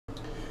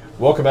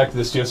Welcome back to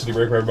this GCB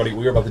break, everybody.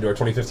 We are about to do our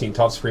 2015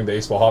 Top Supreme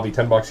Baseball Hobby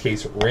 10-box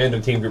case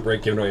random team group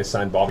break, giving away a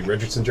signed Bobby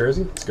Richardson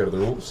jersey. Let's go to the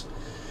rules.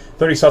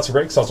 30 spots for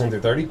break, slots 1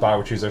 through 30. Buyer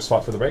will choose their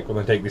spot for the break. We'll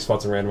then take these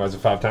spots and randomize it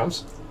 5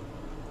 times.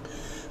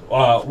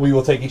 We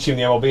will take each team in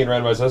the MLB and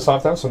randomize those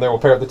 5 times. From there, we'll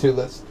pair up the 2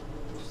 lists.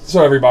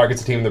 So every buyer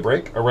gets a team in the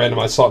break. A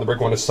randomized slot in the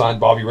break one is signed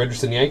Bobby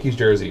Richardson Yankees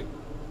jersey.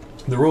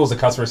 The rule is the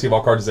customer receive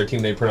all cards as their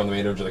team name printed on the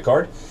main image of the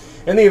card.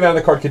 In the event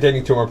of the card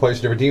containing 2 or more players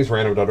from different teams,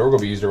 random.org will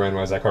be used to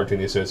randomize that card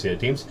between the associated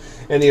teams.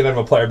 In the event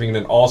of a player being in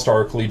an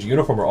all-star collegiate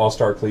uniform or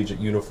all-star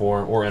collegiate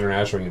uniform or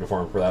international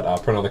uniform for that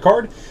print on the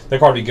card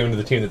will be given to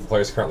the team that the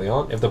player is currently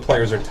on. If the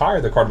players are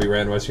tired, the card will be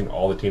randomized between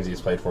all the teams he's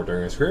played for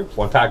during his career.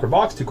 1 pack per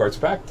box, 2 cards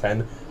per pack,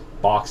 10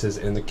 boxes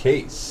in the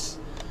case.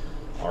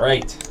 All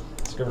right,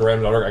 let's go to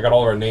random.org. I got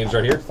all of our names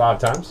right here, 5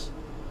 times.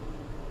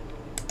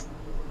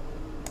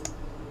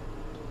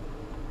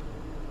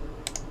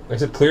 Like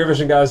I said, Clear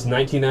Vision, guys,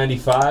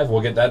 1995. We'll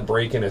get that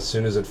breaking as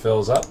soon as it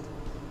fills up.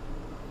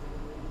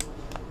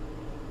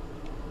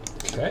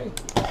 Okay,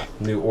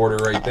 new order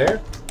right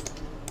there.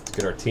 Let's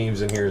get our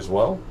teams in here as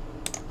well.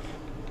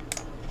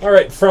 All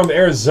right, from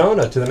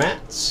Arizona to the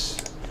Nats.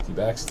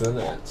 D-backs to the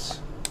Nats.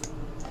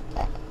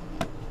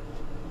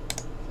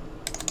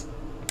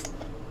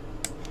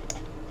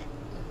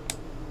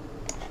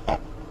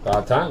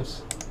 Five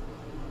times.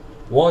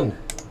 1,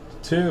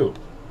 2,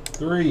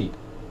 3.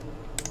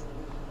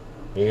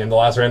 And the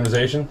last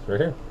randomization right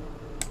here.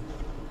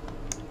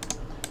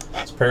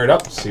 Let's pair it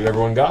up, see what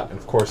everyone got. And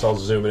of course, I'll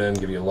zoom it in and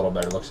give you a little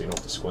better look so you don't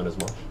have to squint as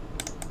much.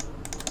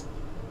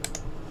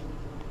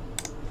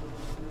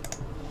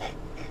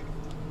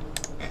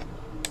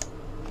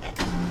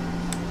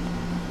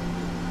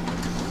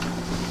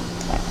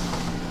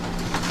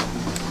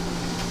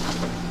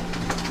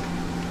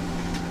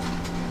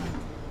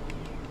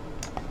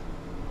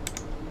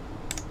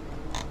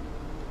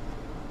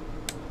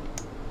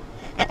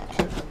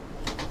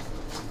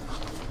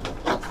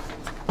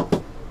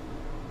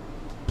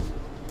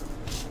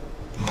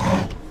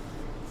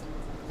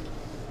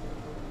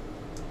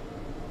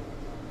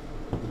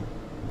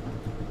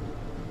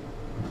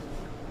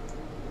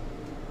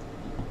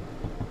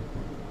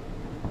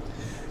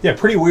 Yeah,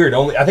 pretty weird.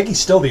 I think he's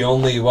still the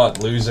only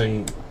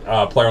losing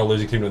player on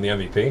losing team to the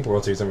MVP,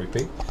 World Series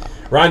MVP.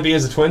 Ryan B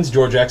has the Twins,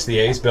 George X the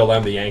A's, Bill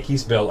M the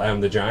Yankees, Bill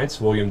M the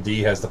Giants, William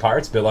D has the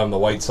Pirates, Bill M the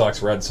White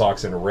Sox, Red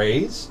Sox, and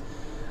Rays.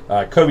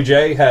 Kobe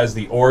J has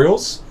the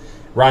Orioles,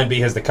 Ryan B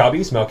has the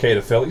Cubbies, Mel K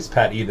the Phillies,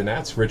 Pat E the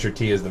Nats, Richard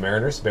T has the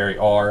Mariners, Barry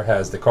R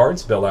has the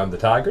Cards, Bill M the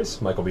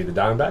Tigers, Michael B the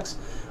Diamondbacks,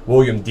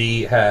 William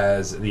D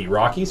has the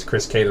Rockies,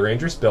 Chris K the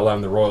Rangers, Bill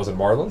M the Royals and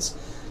Marlins.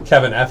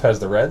 Kevin F has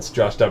the Reds,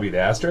 Josh W the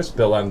Astros,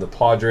 Bill M the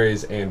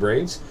Padres and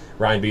Braves,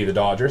 Ryan B the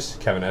Dodgers,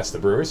 Kevin S the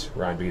Brewers,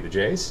 Ryan B the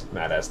Jays,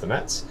 Matt S the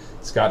Mets,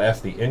 Scott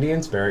F the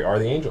Indians, Barry R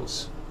the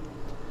Angels.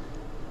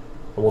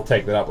 And we'll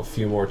take that up a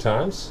few more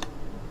times.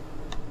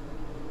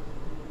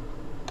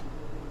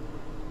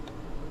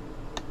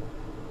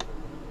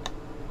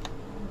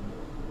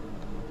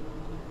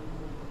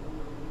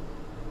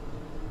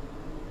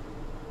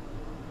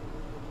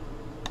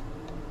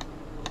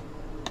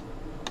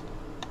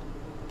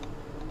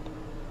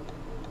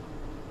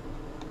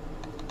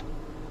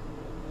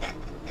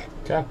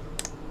 Okay.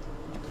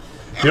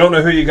 If you don't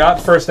know who you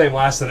got, first name,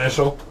 last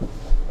initial,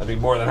 I'd be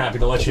more than happy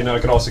to let you know. I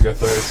could also go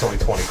through it. It's only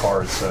 20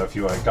 cards, so if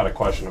you got a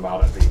question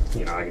about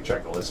it, I can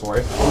check the list for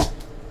you.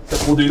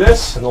 We'll do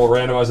this, and then we'll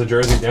randomize the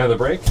jersey at the end of the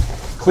break.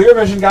 Clear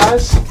Vision,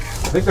 guys.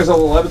 I think there's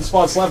 11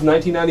 spots left,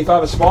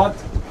 1995 a spot.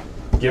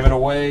 Giving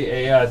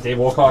away a Dave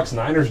Wilcox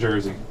Niners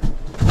jersey.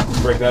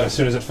 Break that as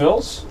soon as it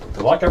fills.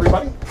 Good luck,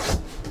 everybody.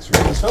 Thanks for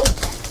getting this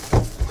filled.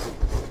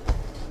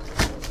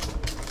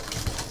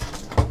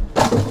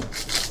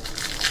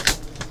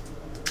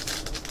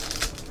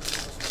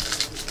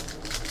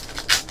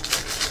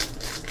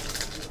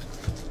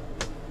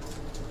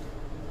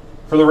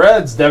 For the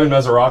Reds, Devin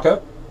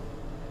Mesoraco.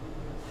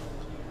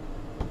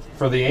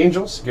 For the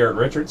Angels, Garrett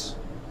Richards.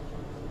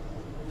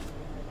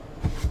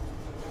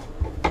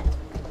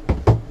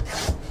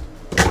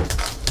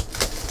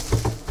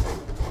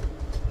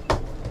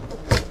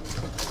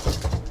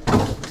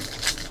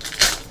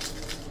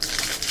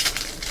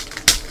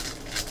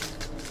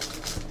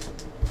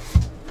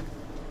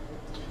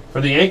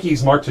 For the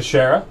Yankees, Mark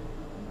Teixeira.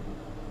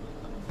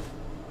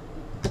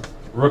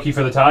 Rookie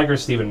for the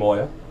Tigers, Steven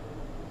Moya.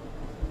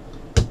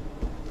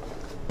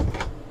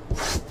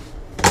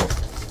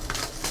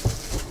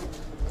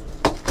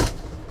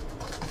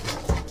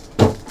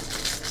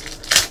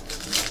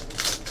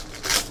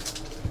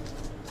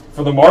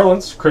 For the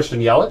Marlins, Christian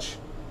Yelich.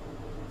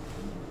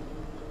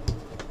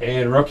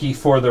 And rookie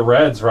for the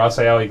Reds,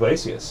 Rafael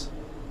Iglesias.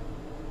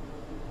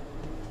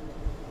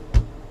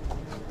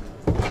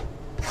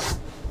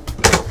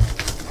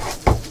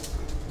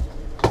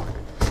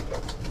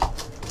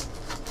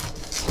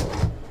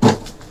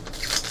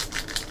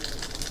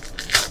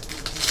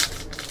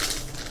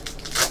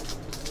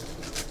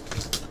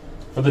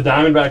 For the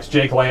Diamondbacks,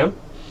 Jake Lamb.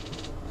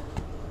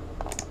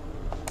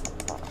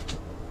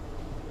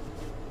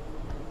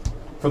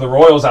 For the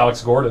Royals,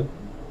 Alex Gordon.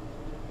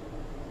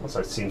 I'll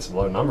start seeing some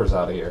low numbers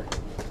out of here.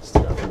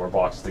 Still got a few more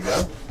boxes to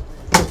go.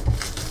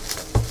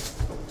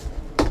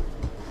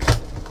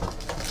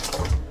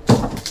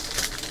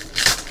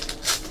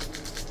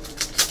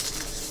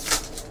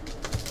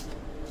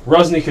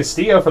 Rusney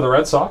Castillo for the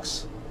Red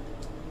Sox.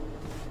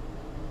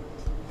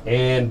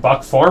 And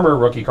Buck Farmer,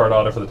 rookie card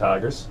auto for the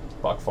Tigers.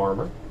 Buck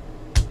Farmer.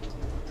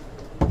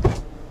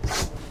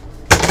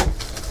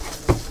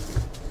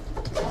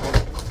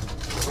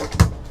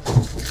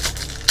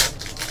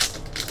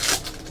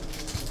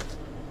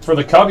 For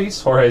the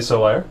Cubbies, Jorge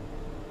Soler.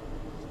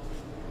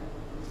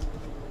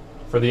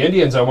 For the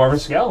Indians, Omar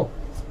Vizquel.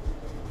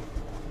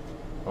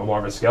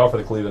 Omar Vizquel for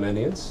the Cleveland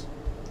Indians.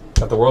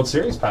 Got the World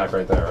Series pack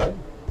right there, right?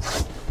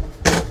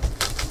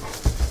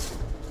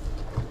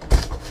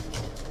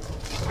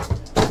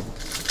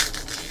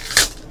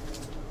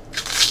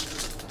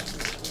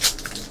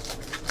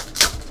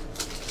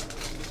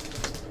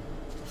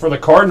 For the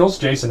Cardinals,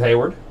 Jason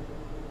Hayward.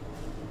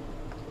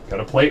 Got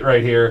a plate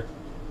right here.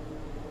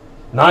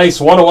 Nice,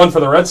 101 for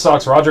the Red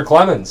Sox, Roger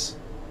Clemens.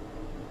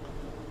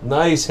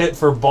 Nice hit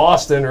for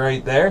Boston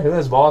right there. Who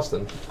has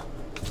Boston?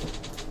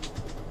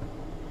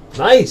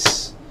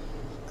 Nice.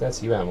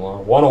 That's you,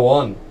 Amla.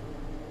 101.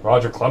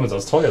 Roger Clemens. I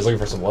was telling you I was looking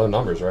for some low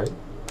numbers, right?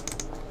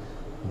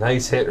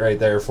 Nice hit right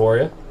there for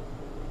you.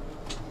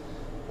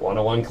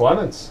 101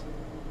 Clemens.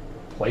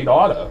 Plate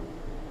auto.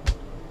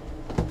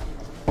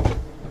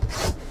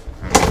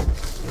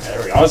 There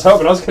we go. I was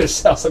hoping I was going to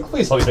sell. I was like,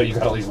 please let me know you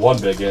got at least one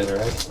big hit,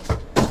 right?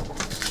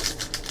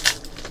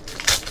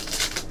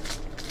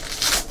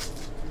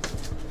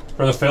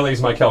 For the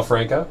Phillies, Maikel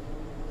Franco.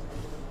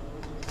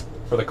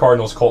 For the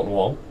Cardinals, Colton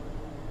Wong.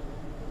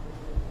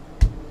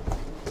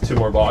 2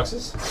 more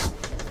boxes.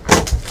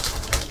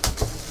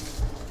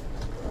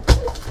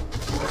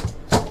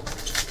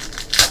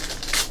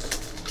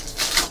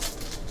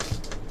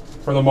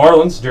 For the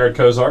Marlins, Jared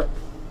Kozar.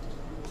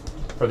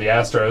 For the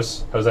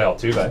Astros, Jose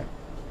Altuve.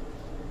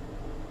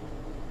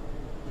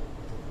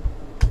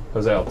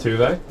 Jose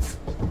Altuve.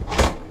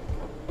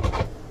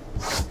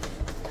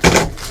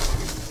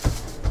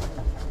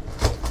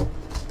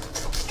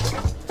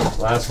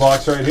 Last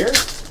box right here.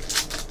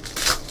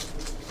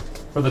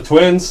 For the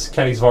Twins,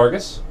 Kenny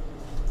Vargas.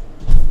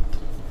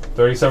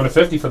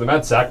 37/50 for the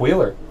Mets, Zach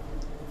Wheeler.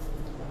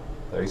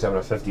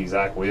 37/50,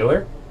 Zach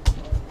Wheeler.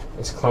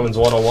 It's Clemens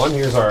 101.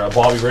 Here's our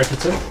Bobby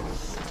Richardson.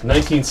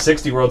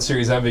 1960 World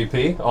Series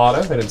MVP,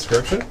 auto and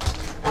inscription.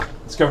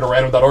 Let's go over to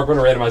random.org. We're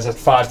going to randomize that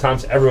 5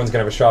 times. Everyone's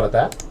going to have a shot at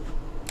that.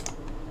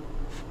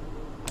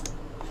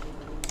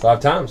 5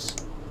 times.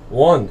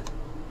 1,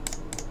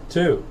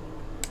 2,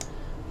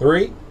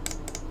 3,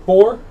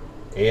 4,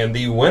 and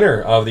the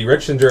winner of the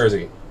Richardson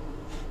jersey,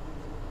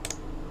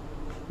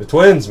 the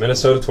Twins,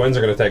 Minnesota Twins,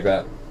 are going to take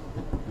that.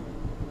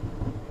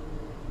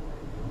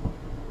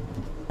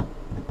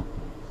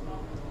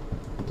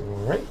 All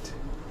right.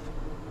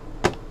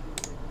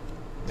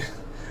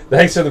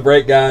 Thanks for the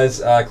break, guys.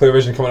 Clear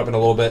Vision coming up in a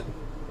little bit,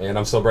 and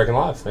I'm still breaking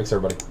live. Thanks,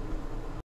 everybody.